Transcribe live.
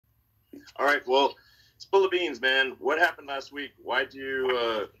All right. Well, spill the beans, man. What happened last week? Why do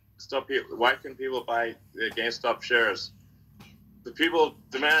you stop people? Why couldn't people buy GameStop shares? The people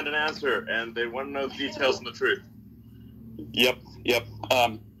demand an answer, and they want to know the details and the truth. Yep.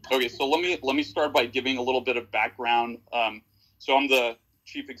 Okay, so let me start by giving a little bit of background. So I'm the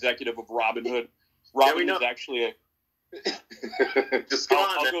chief executive of Robinhood. Robinhood is actually a. Just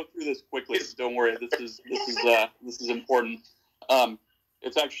I'll go through this quickly. Don't worry. This is important.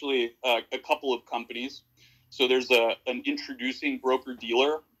 It's actually a couple of companies. So there's an introducing broker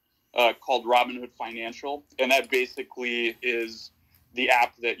dealer called Robinhood Financial, and that basically is the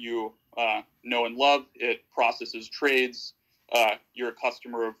app that you know and love. It processes trades. You're a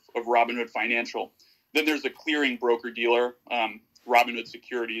customer of Robinhood Financial. Then there's a clearing broker dealer, Robinhood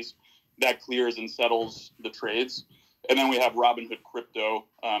Securities, that clears and settles the trades. And then we have Robinhood Crypto,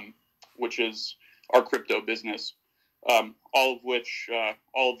 which is our crypto business. All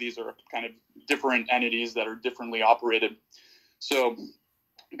of these are kind of different entities that are differently operated. So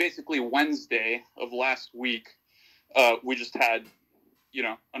basically Wednesday of last week, we just had,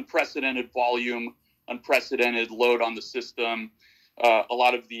 unprecedented volume, unprecedented load on the system. A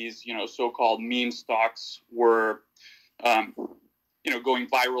lot of these, so-called meme stocks were, going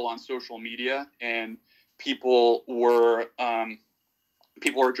viral on social media, and people were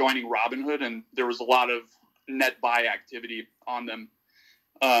joining Robinhood, and there was a lot of net buy activity on them,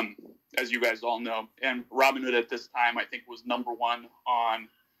 as you guys all know. And Robinhood at this time, I think, was number one on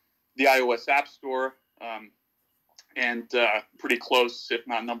the iOS App Store, and pretty close, if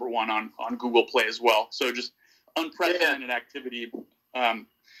not number one, on Google Play as well. So just unprecedented activity.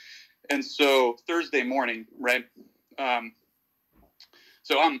 And so Thursday morning, right?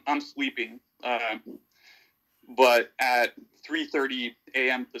 So I'm sleeping, but at 3:30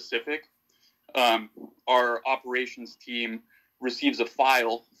 a.m. Pacific, our operations team receives a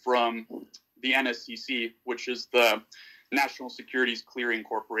file from the NSCC, which is the National Securities Clearing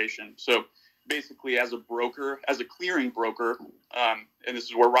Corporation. So basically, as a clearing broker, and this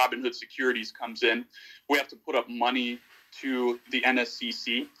is where Robinhood Securities comes in, we have to put up money to the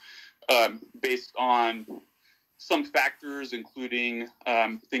NSCC based on some factors, including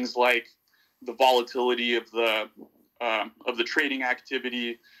things like the volatility of the trading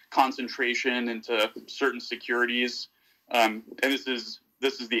activity, concentration into certain securities, and this is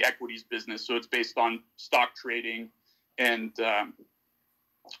the equities business. So it's based on stock trading and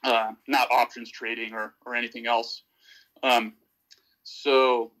not options trading or anything else.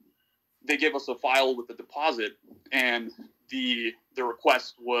 So they gave us a file with the deposit, and the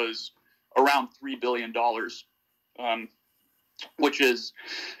request was around $3 billion, which is,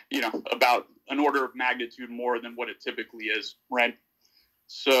 about an order of magnitude more than what it typically is, right?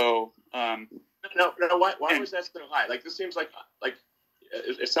 So why was that so high? Like, this seems like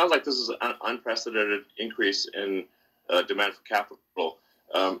it sounds like this is an unprecedented increase in demand for capital.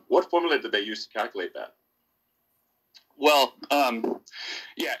 What formula did they use to calculate that? Well, and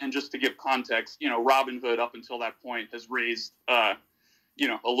just to give context, Robinhood up until that point has raised, a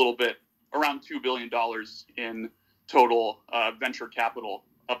little bit, around $2 billion in total venture capital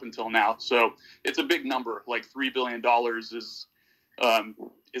up until now. So it's a big number. Like $3 billion is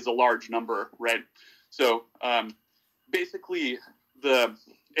a large number, right? So basically the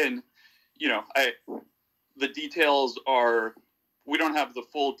details are, we don't have the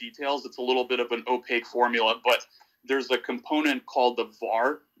full details. It's a little bit of an opaque formula, but there's a component called the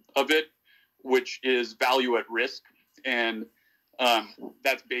VAR of it, which is value at risk. And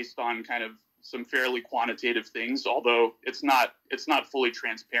that's based on kind of some fairly quantitative things, although it's not fully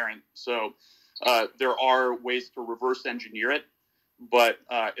transparent. So there are ways to reverse engineer it, but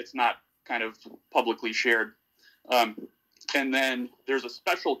it's not kind of publicly shared. And then there's a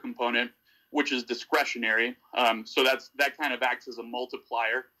special component, which is discretionary. So that kind of acts as a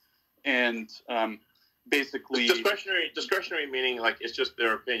multiplier. And basically discretionary meaning like it's just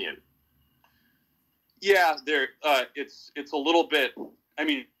their opinion. Yeah, it's a little bit. I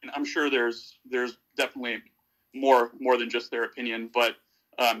mean, I'm sure there's definitely more than just their opinion, but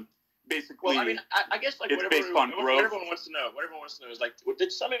basically, well, I mean, I guess like it's based on growth. What everyone wants to know is like,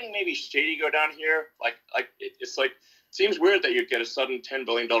 did something maybe shady go down here? Like it's like, it seems weird that you'd get a sudden $10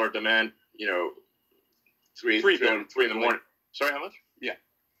 billion demand. $3 billion in the morning. Sorry, how much? Yeah,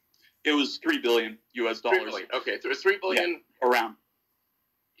 it was $3 billion US. $3 billion. Okay, so it's $3 billion around.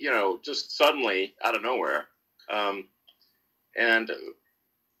 Just suddenly out of nowhere. And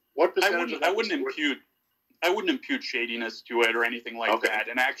what percentage? I wouldn't impute shadiness to it or anything like that.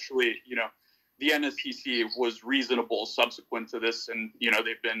 And actually, the NSCC was reasonable subsequent to this, and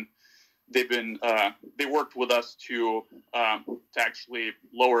they worked with us to actually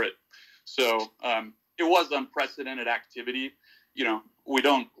lower it. So it was unprecedented activity. You know,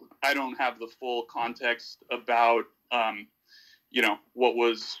 I don't have the full context about, what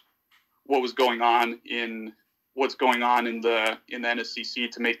was going on in the NSCC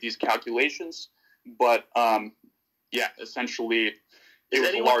to make these calculations. But essentially, is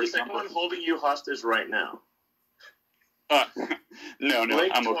anyone holding you hostage right now? No,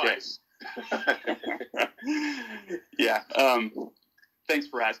 Blink I'm twice. Okay. Yeah. Thanks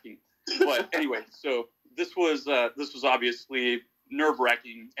for asking. But anyway, so this was obviously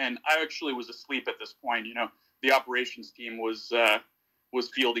nerve-wracking, and I actually was asleep at this point. You know, the operations team was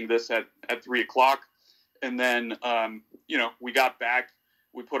fielding this at 3:00, and then we got back,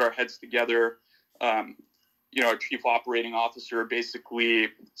 we put our heads together. Our chief operating officer basically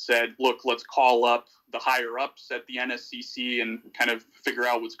said, "Look, let's call up the higher ups at the NSCC and kind of figure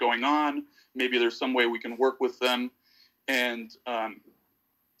out what's going on. Maybe there's some way we can work with them." And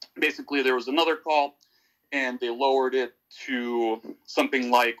basically, there was another call, and they lowered it to something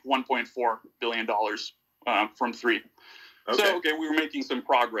like $1.4 billion from $3 billion. Okay. So, we were making some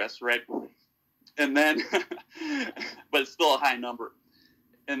progress, right? And then, but it's still a high number.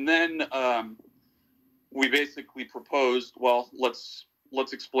 And then we basically proposed, well, let's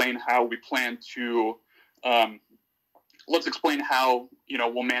explain how we plan to, let's explain how,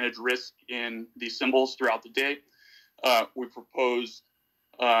 we'll manage risk in these symbols throughout the day. We proposed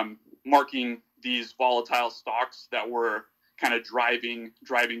marking these volatile stocks that were kind of driving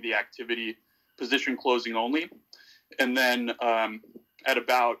the activity, position closing only. And then at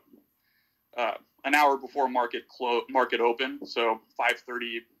about an hour before market open, so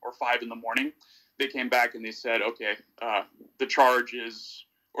 5:30 or 5 in the morning, they came back and they said, okay, the charge is,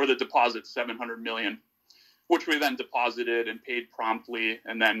 or the deposit's $700 million, which we then deposited and paid promptly,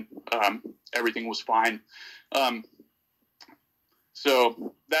 and then everything was fine.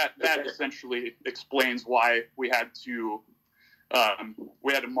 So that essentially explains why we had to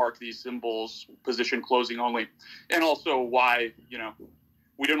mark these symbols position closing only, and also why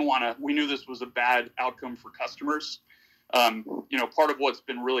we knew this was a bad outcome for customers. Part of what's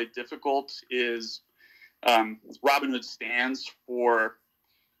been really difficult is Robinhood stands for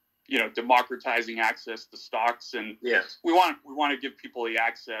democratizing access to stocks, and yes, we want to give people the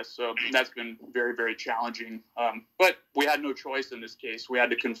access. So that's been very, very challenging. But we had no choice in this case. We had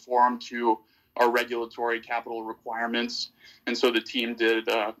to conform to our regulatory capital requirements, and so the team did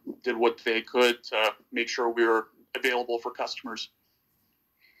what they could to make sure we were available for customers.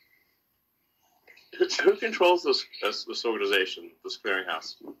 Who controls this organization, this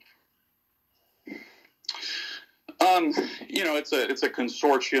clearinghouse? It's a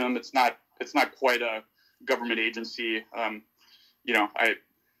consortium. It's not quite a government agency. I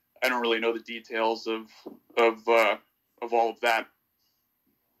don't really know the details of all of that.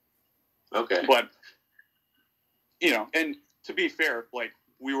 Okay. But and to be fair, like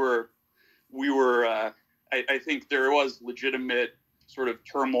we were I think there was legitimate sort of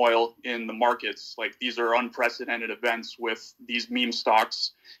turmoil in the markets. Like, these are unprecedented events with these meme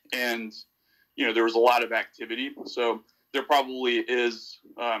stocks, and there was a lot of activity. So there probably is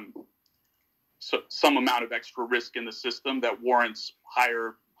some amount of extra risk in the system that warrants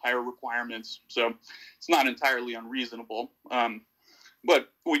higher requirements. So it's not entirely unreasonable. But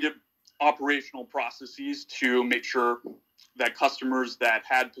we did operational processes to make sure that customers that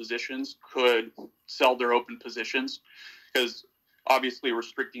had positions could sell their open positions, because obviously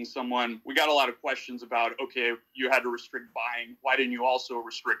restricting someone, we got a lot of questions about, okay, you had to restrict buying, why didn't you also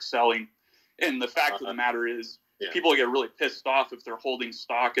restrict selling? And the fact of the matter is, people get really pissed off if they're holding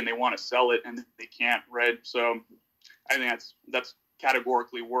stock and they want to sell it and they can't, right? So I think that's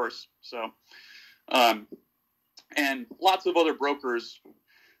categorically worse. So and lots of other brokers,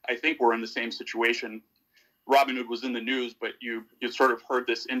 I think, were in the same situation. Robinhood was in the news, but you sort of heard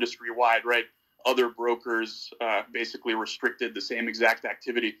this industry-wide, right? Other brokers basically restricted the same exact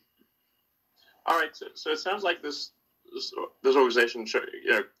activity. All right, so it sounds like this organization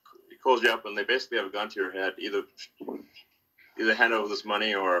calls you up and they basically have a gun to your head, either hand over this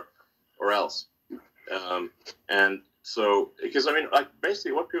money or else. And so, because I mean, like,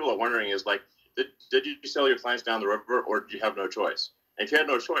 basically what people are wondering is, like, did you sell your clients down the river, or did you have no choice? And if you had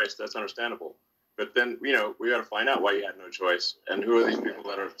no choice, that's understandable. But then, we got to find out why you had no choice, and who are these people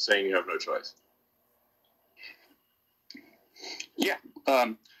that are saying you have no choice? Yeah,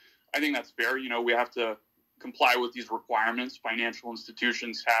 I think that's fair. We have to comply with these requirements. Financial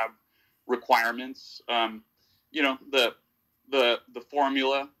institutions have requirements. The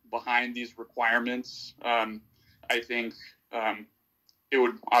formula behind these requirements, I think it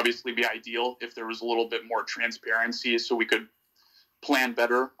would obviously be ideal if there was a little bit more transparency, so we could plan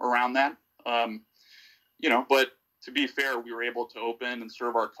better around that. But to be fair, we were able to open and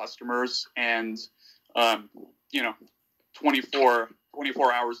serve our customers, and 24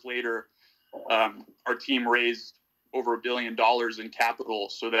 hours later, our team raised over $1 billion in capital,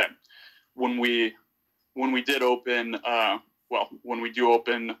 so that when we did open, when we do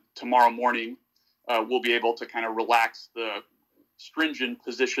open tomorrow morning, we'll be able to kind of relax the stringent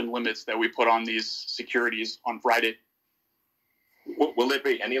position limits that we put on these securities on Friday. Will there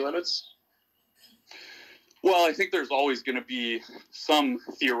be any limits? Well, I think there's always going to be some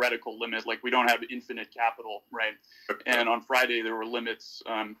theoretical limit. Like, we don't have infinite capital, right? And on Friday there were limits.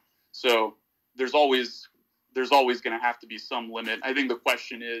 So there's always going to have to be some limit. I think the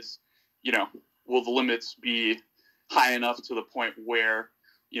question is, will the limits be high enough to the point where,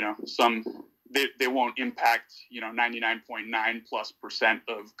 they won't impact, 99.9+%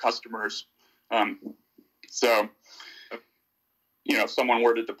 of customers. So, if someone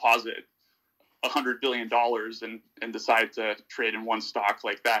were to deposit $100 billion and decide to trade in one stock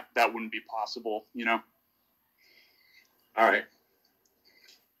like that, that wouldn't be possible, All right.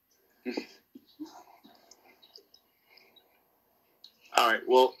 All right.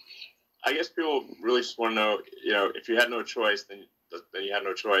 Well, I guess people really just want to know, if you had no choice, then you had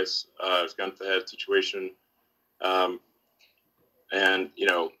no choice. It's gun to the head situation. And,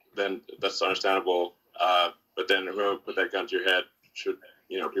 then that's understandable. But then whoever put that gun to your head should,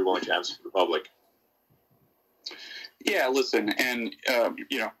 be willing to answer to the public. Yeah, listen, and,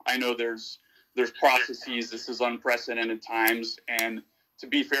 I know there's processes. This is unprecedented times. And to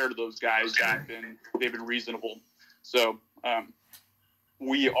be fair to those guys, they've been reasonable. So, I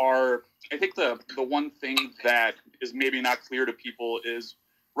think the one thing that is maybe not clear to people is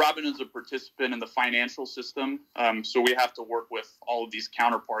Robinhood's a participant in the financial system. So we have to work with all of these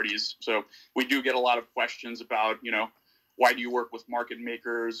counterparties. So we do get a lot of questions about, why do you work with market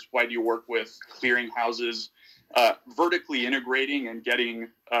makers? Why do you work with clearing houses? Vertically integrating and getting,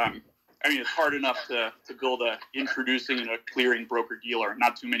 it's hard enough to build introducing a clearing broker dealer.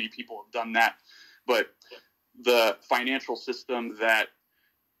 Not too many people have done that, but the financial system that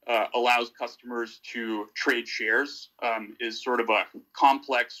allows customers to trade shares is sort of a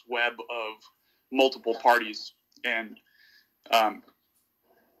complex web of multiple parties. And,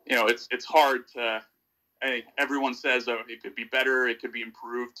 it's hard to, I think everyone says, oh, it could be better, it could be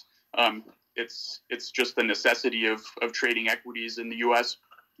improved. It's just the necessity of trading equities in the U.S.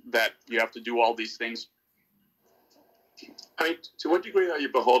 that you have to do all these things. To what degree are you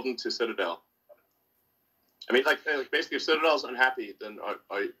beholden to Citadel? Basically, if Citadel's unhappy, then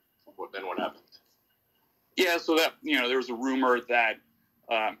what happened? Yeah, so that, there was a rumor that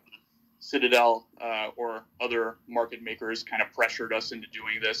Citadel or other market makers kind of pressured us into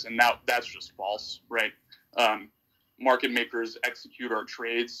doing this, and that's just false, right? Market makers execute our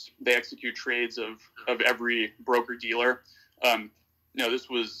trades. They execute trades of every broker dealer. This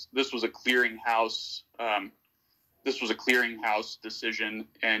was a clearinghouse. This was a clearinghouse decision,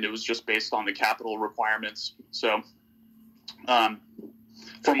 and it was just based on the capital requirements. So,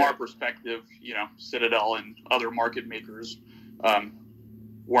 from our perspective, Citadel and other market makers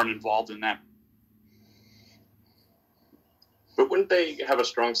weren't involved in that. But wouldn't they have a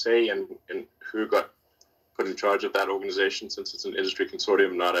strong say in who got put in charge of that organization, since it's an industry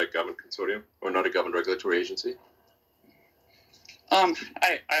consortium, not a government consortium, or not a government regulatory agency? I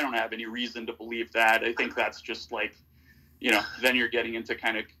don't have any reason to believe that. I think that's just then you're getting into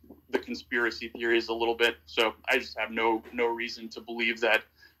kind of the conspiracy theories a little bit. So I just have no reason to believe that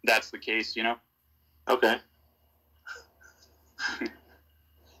that's the case, Okay.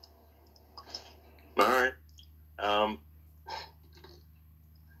 All right.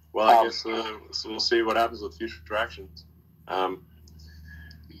 Well, I guess we'll see what happens with future actions.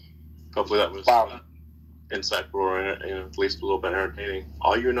 Hopefully that was insightful or at least a little bit entertaining.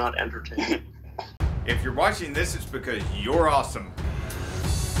 Are you not entertaining? If you're watching this, it's because you're awesome.